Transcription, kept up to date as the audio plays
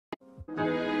Okay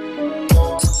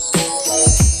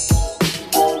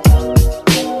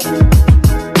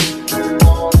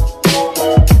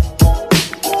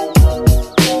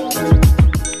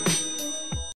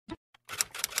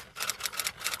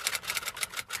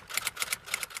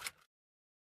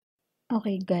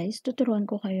guys, tuturuan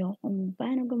ko kayo kung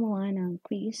paano gumawa ng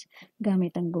quiz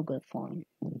gamit ang Google Form.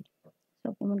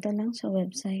 So, pumunta lang sa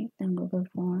website ng Google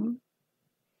Form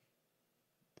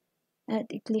at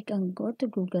i-click ang Go to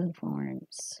Google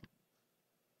Forms.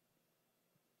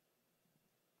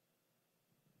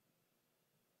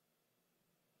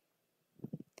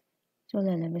 So,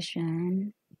 lalabas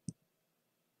yan.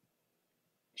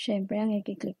 Siyempre, ang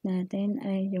i-click natin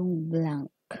ay yung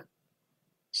blank.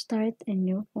 Start a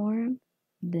new form,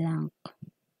 blank.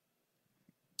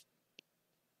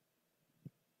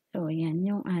 So, yan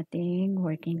yung ating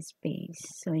working space.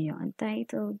 So, yung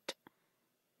untitled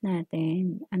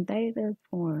natin, untitled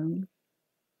form,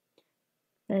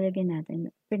 lalagyan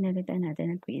natin, pinalitan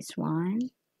natin ng quiz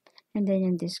 1. And then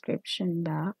yung description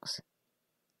box.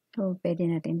 So, pwede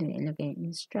natin doon ilagay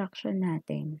instruction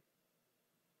natin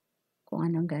kung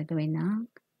anong gagawin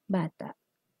ng bata.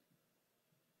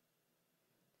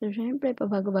 So, syempre,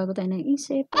 pabago-bago tayo ng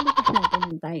isip, palitan natin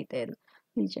ang title,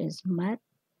 which is Math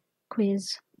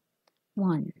Quiz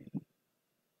 1.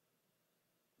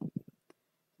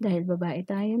 Dahil babae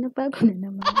tayo, nabago na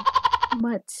naman.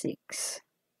 Math 6.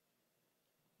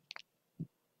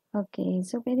 Okay,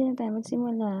 so pwede na tayo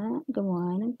magsimula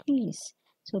gumawa ng quiz.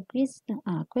 So,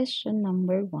 question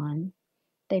number 1,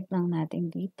 type lang natin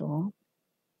dito.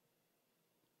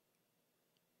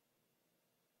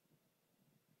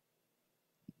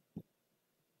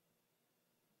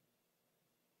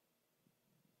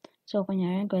 So,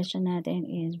 kunyari, question natin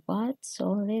is, what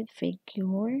solid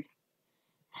figure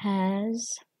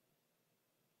has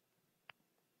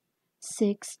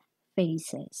 6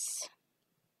 faces?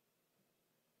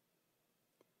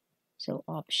 So,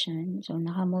 option. So,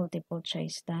 naka-multiple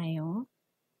choice tayo.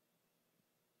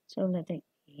 So, letter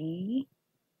A.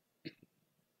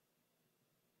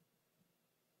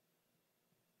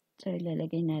 So,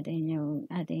 ilalagay natin yung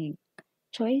ating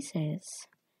choices.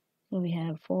 So, we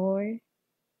have 4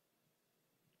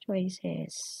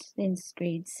 choices since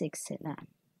grade 6 sila.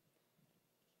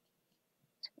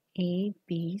 So, A,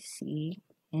 B, C,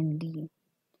 and D.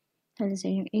 So, let's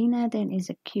say yung A natin is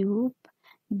a cube,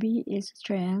 B is a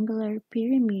triangular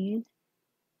pyramid,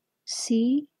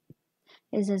 C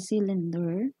is a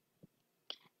cylinder,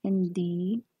 and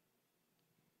D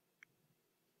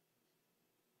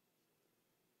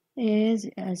is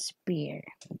a sphere.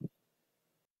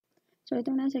 So,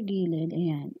 itong nasa gilid,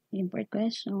 ayan, import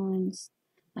questions,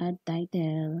 add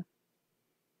title,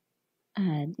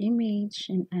 add image,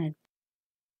 and add.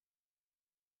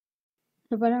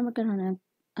 So, para magkaroon ng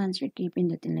answer key,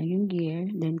 pindutin lang yung gear,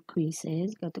 then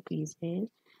quizzes, go to quizzes,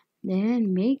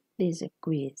 then make this a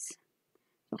quiz.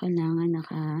 So, kailangan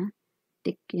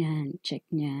naka-tick yan, check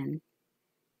yan.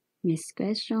 Miss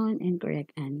question and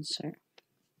correct answer.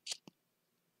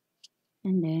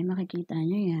 And then, makikita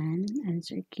nyo yan,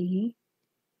 answer key.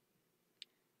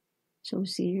 So,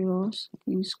 0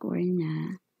 yung score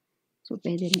niya. So,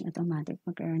 pwede rin automatic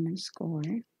magkaroon ng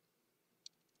score.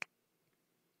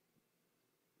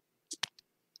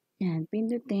 Yan,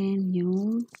 pindutin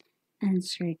yung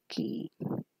answer key.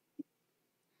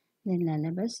 Then,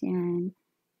 lalabas yan.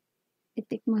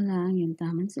 I-tick mo lang yung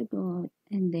tamang sagot.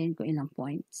 And then, kung ilang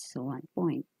points. So, 1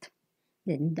 point.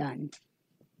 Then, done.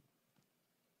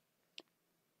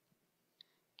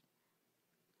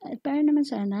 At para naman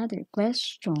sa another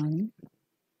question,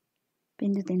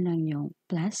 pindutin lang yung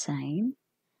plus sign.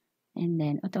 And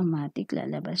then, automatic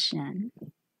lalabas yan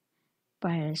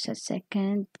para sa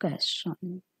second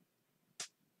question.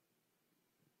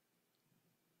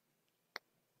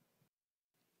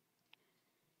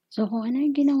 So, kung ano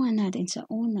yung ginawa natin sa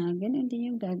una, ganun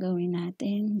din yung gagawin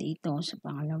natin dito sa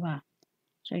pangalawa.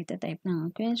 So, itatype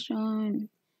ng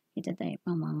question, itatype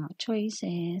ang mga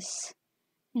choices,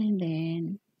 and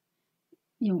then,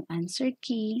 yung answer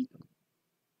key.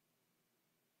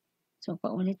 So,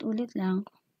 paulit-ulit lang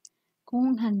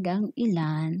kung hanggang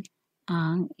ilan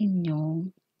ang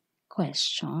inyong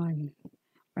question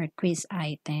or quiz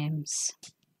items.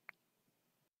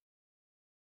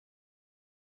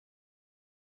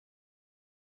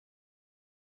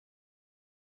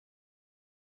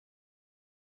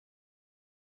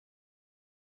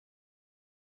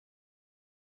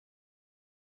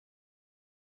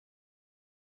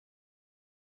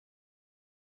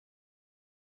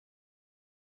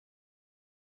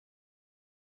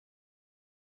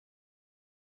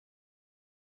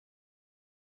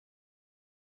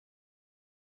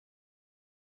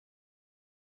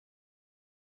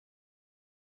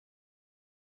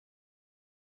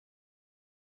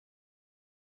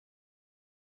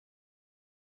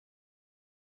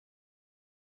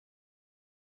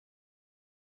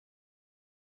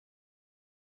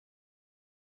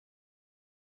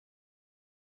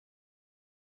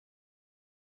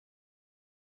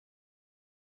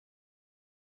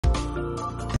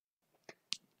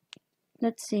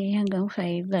 let's say hanggang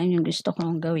 5 lang yung gusto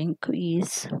kong gawing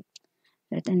quiz.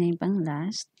 Ito na yung pang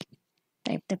last.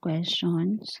 Type the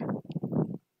questions.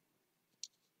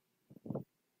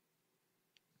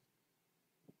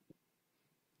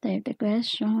 Type the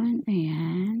question.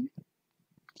 Ayan.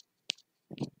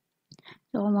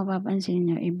 So, kung mapapansin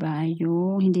nyo, iba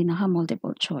yung hindi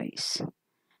naka-multiple choice.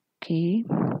 Okay?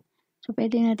 So,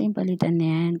 pwede natin palitan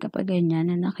yan kapag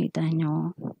ganyan na nakita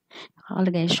nyo.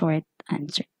 Nakakalagay short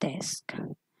answer test.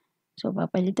 So,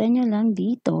 papalitan nyo lang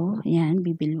dito. Ayan,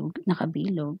 bibilog,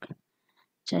 nakabilog.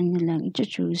 Diyan nyo lang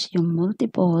i-choose yung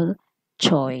multiple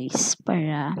choice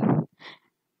para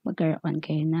magkaroon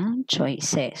kayo ng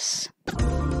choices.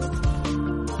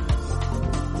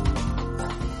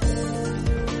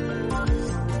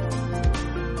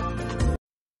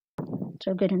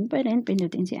 So, ganun pa rin.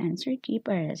 Pindutin si answer key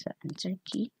para sa answer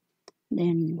key.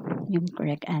 Then, yung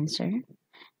correct answer.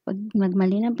 Pag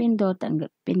magmali ng pindot,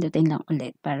 pindutin lang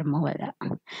ulit para mawala.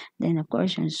 Then, of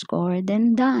course, yung score.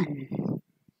 Then, done.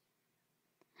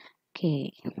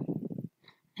 Okay.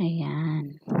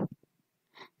 Ayan.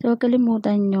 So, huwag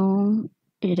kalimutan yung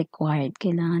required.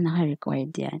 Kailangan naka-required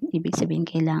yan. Ibig sabihin,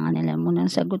 kailangan nila munang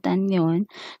sagutan yon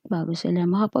bago sila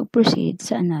makapag-proceed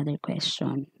sa another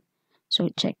question. So,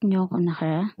 check nyo kung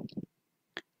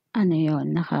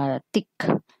naka-tick.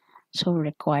 So,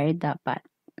 required dapat.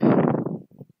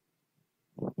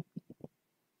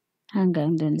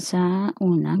 Hanggang dun sa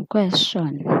unang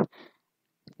question.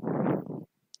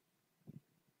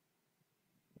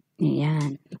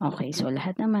 Ayan. Okay, so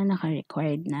lahat naman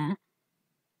naka-required na.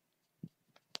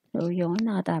 So, yun,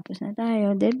 nakatapos na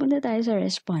tayo. Then, punta tayo sa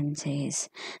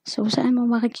responses. So, saan mo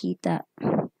makikita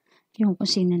yung kung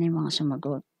sino na yung mga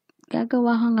sumagot?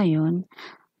 Gagawa ka ngayon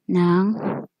ng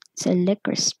select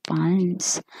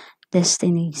response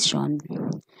destination.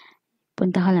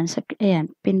 Punta ka lang sa,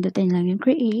 ayan, pindutin lang yung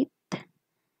create.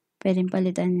 Pwedeng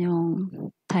palitan yung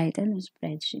title ng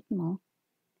spreadsheet mo.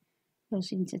 So,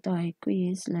 since ito ay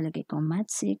quiz, lalagay ko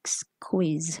Math 6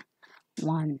 Quiz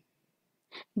 1.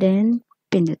 Then,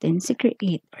 pindutin si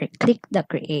create or click the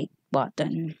create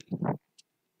button.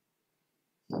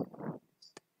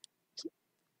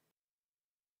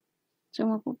 So,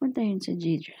 mapupunta yun sa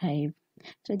G Drive.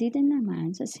 So, dito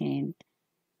naman sa send,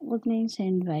 huwag na yung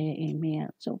send via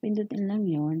email. So, pindutin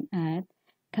lang yun at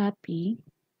copy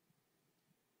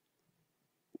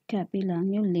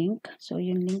lang yung link. So,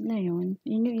 yung link na yun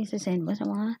yung isa-send mo sa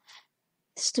mga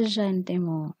estudyante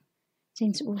mo.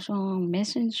 Since uso ang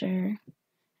messenger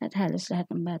at halos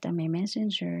lahat ng bata may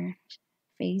messenger,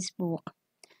 Facebook,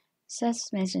 sa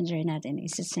messenger natin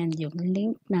isa-send yung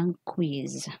link ng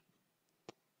quiz.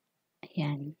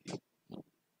 Ayan.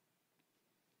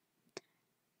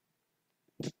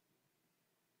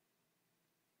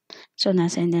 So,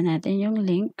 nasend na natin yung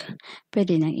link.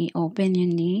 Pwede nang i-open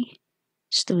yun ni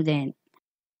student.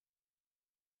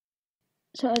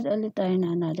 So, add ulit tayo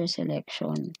na another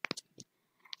selection.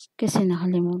 Kasi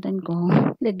nakalimutan ko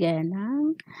lagyan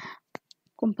ng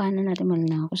kung paano natin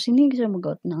malalaman kung sino yung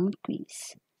sumagot ng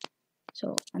quiz.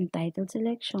 So, untitled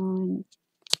selection.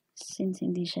 Since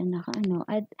hindi siya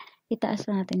at itaas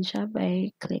natin siya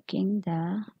by clicking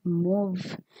the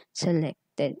move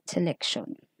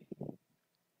selection.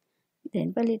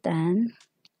 Then, palitan.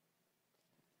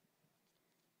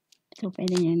 So,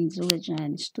 pwede nyo sulat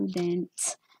dyan,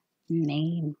 student's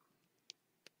name.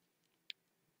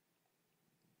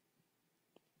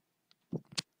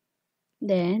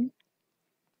 Then,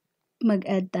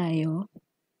 mag-add tayo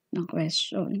ng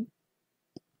question.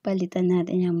 Palitan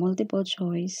natin yung multiple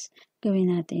choice.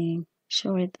 Gawin natin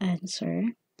short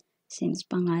answer. Since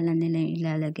pangalan nila yung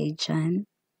ilalagay dyan.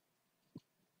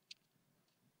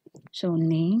 So,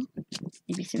 name.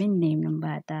 Ibig sabihin, name ng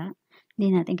bata.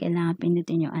 Hindi natin kailangan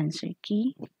pindutin yung answer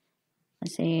key.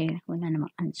 Kasi wala namang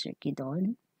answer key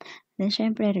doon. Then,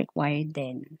 syempre, required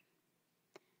din.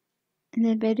 And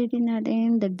then, pwede din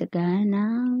natin dagdagan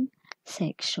ng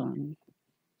section.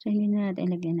 So, hindi na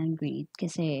natin lagyan ng grade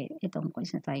kasi itong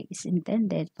quiz na tayo is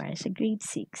intended para sa grade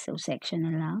 6. So, section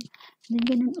na lang. And then,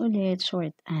 ganun ulit,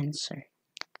 short answer.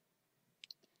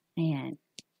 Ayan.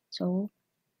 So,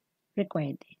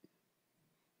 required din.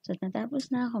 So,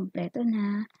 natapos na, kompleto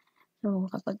na. So,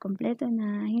 kapag kompleto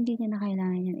na, hindi nyo na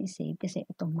kailangan yan i-save kasi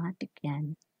automatic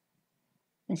yan.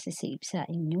 Nasa-save sa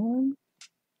inyong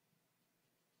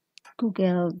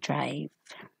Google Drive.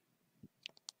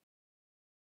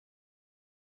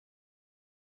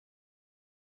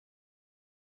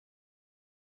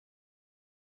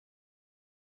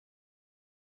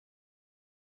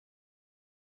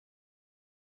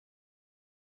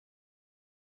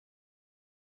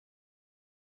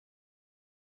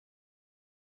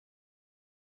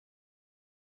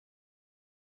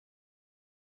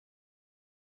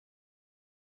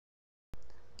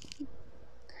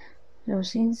 So,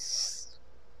 since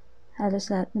halos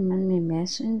lahat naman may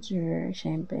messenger,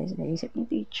 syempre, naisip ni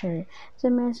teacher, sa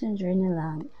messenger na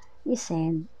lang,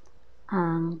 isend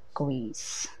ang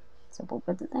quiz. So,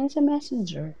 pupunta tayo sa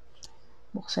messenger.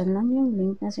 Buksan lang yung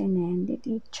link na sinend ni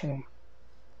teacher.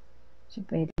 So,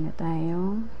 pwede na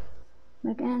tayong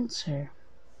mag-answer.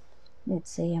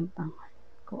 Let's say, ang pangalan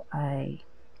ko ay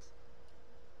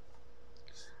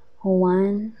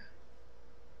Juan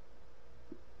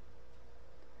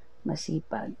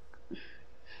Masipag.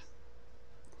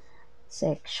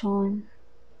 Section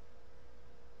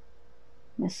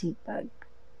Masipag.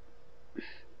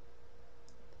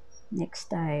 Next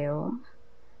tayo,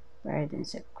 para dun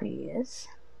sa quiz.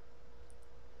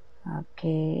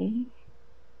 Okay.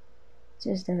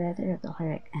 Choose the letter of the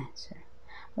correct answer.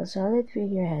 A solid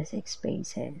figure has 6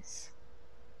 faces.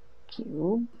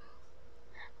 Cube.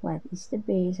 What is the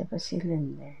base of a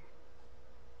cylinder?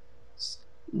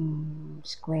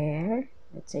 Square.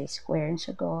 Let's say square ang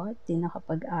sagot. Di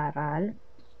nakapag-aral.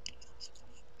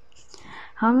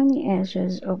 How many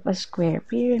edges of a square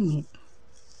pyramid?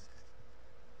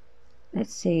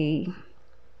 Let's say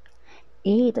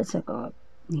 8 ang sagot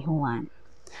ni Juan.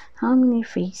 How many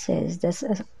faces does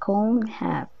a cone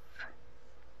have?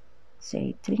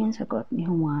 Say 3 ang sagot ni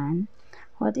Juan.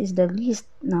 What is the least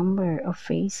number of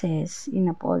faces in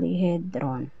a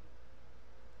polyhedron?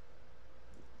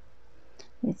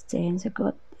 Let's say ang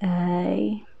sagot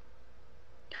ay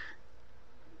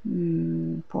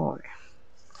 4.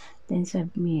 Then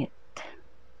submit.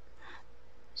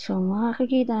 So,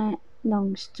 makakikita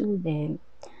ng student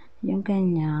yung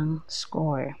kanyang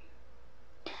score.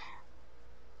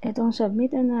 Itong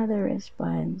submit another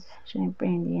response, syempre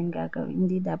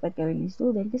hindi dapat gawin ng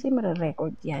student kasi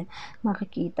mara-record yan,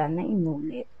 makikita na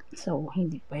inulit. So,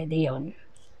 hindi pwede yon.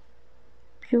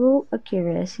 Pure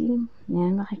accuracy,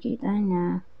 yan makikita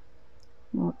niya.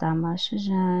 No, tama siya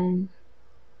dyan.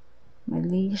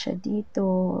 Mali siya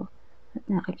dito. At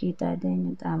nakikita din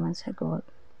yung tamang sagot.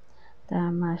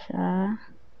 Tama siya.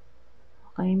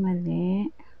 Okay, mali.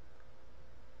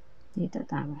 Dito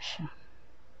tama siya.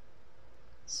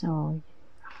 So,